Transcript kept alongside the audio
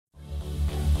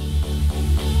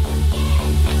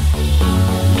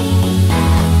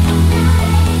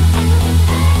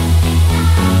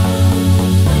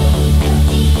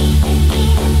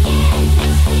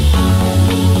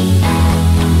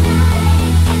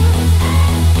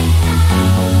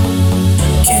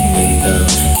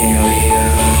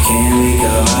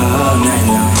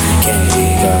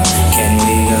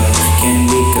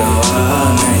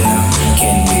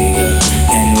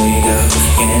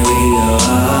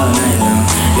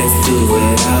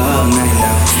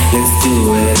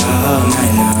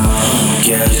night long.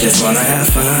 Girls just wanna have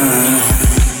fun,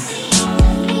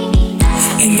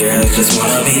 and girls just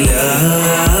wanna be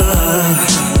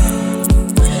loved.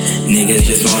 Niggas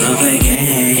just wanna play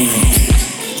games.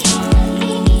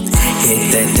 Hit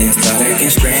that then start acting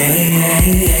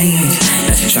strange.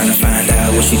 Now she tryna find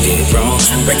out what she did wrong,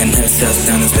 breaking herself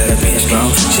down instead of being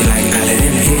strong. She like, I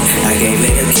didn't hit, I gave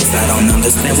it a kiss. I don't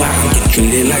understand why I'm getting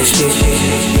treated like shit,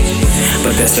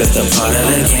 but that's just a part of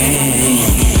the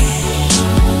game.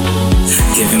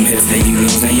 Give him his, then you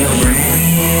losing your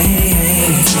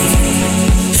brain.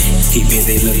 He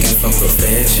busy looking for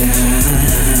perfection.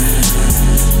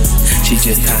 She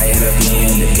just tired of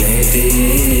being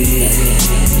neglected.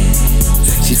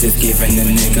 She's just giving the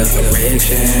nigga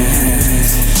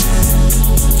erections.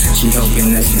 She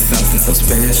hoping that she's something so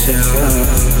special.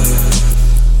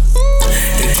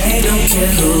 They don't care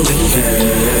who it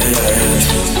hurts.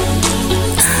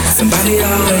 Somebody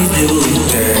always do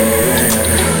it,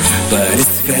 but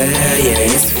it's fair, yeah,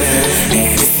 it's fair.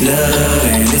 And it's love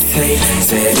and it's hate.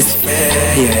 Said it's fair,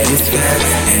 yeah, it's fair.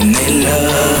 And they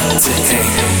love to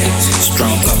hate.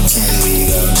 Strong up, can we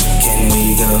go? Can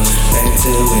we go back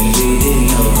to when we did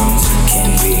no wrongs? Can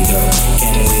we go?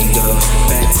 Can we go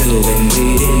back to when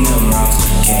we did no wrongs?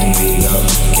 Can we go?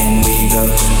 Can we go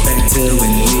back to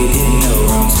when we did no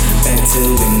wrongs? Back to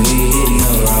when we did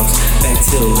no wrongs. Back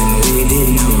to when we did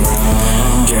no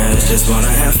wrongs. Girls just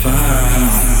wanna have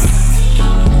fun.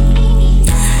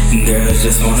 Girls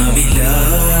just wanna be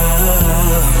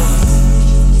loved.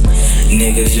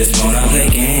 Niggas just wanna play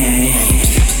games.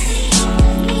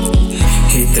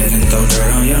 Hit that and throw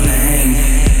dirt on your name.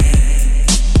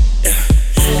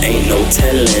 Ain't no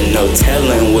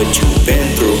telling what you've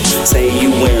been through. Say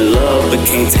you in love, but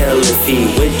can't tell if he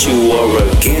with you or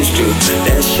against you.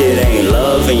 That shit ain't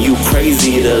love, and you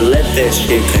crazy to let that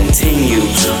shit continue.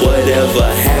 Whatever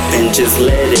happened, just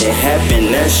let it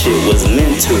happen. That shit was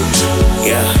meant to,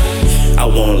 yeah. I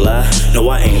won't lie, no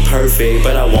I ain't perfect,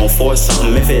 but I won't force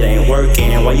something if it ain't working.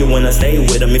 Why you wanna stay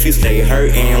with him if you stay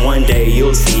hurting? One day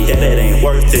you'll see that it ain't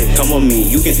worth it. Come with me,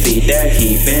 you can see that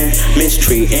he been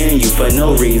mistreating you for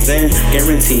no reason.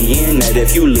 Guaranteeing that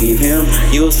if you leave him,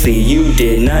 you'll see you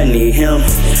did not need him.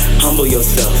 Humble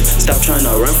yourself, stop trying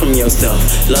to run from yourself.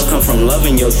 Love come from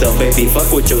loving yourself, baby, fuck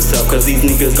with yourself. Cause these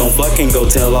niggas gon' fucking go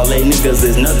tell all they niggas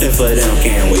is nothing for them.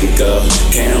 Can we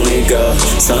go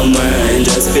somewhere and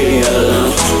just be alone?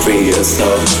 Free your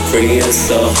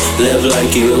soul, live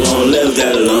like you won't live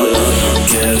that long.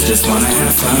 Girls just wanna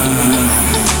have fun,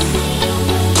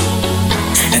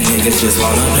 and niggas just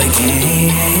wanna play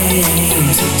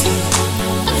games.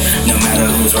 No matter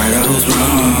who's right or who's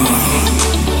wrong,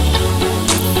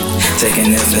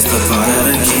 taking this just a part of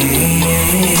the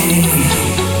game.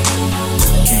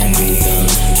 Can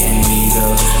we go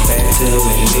back to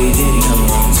when we did no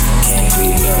wrongs? Can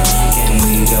we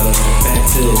go back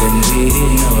to when we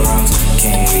did no wrongs?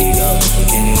 Can we go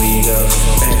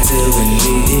back to when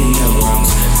we did no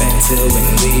wrongs? Back to when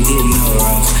we did no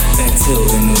wrongs? Back to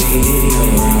when we did no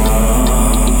wrongs?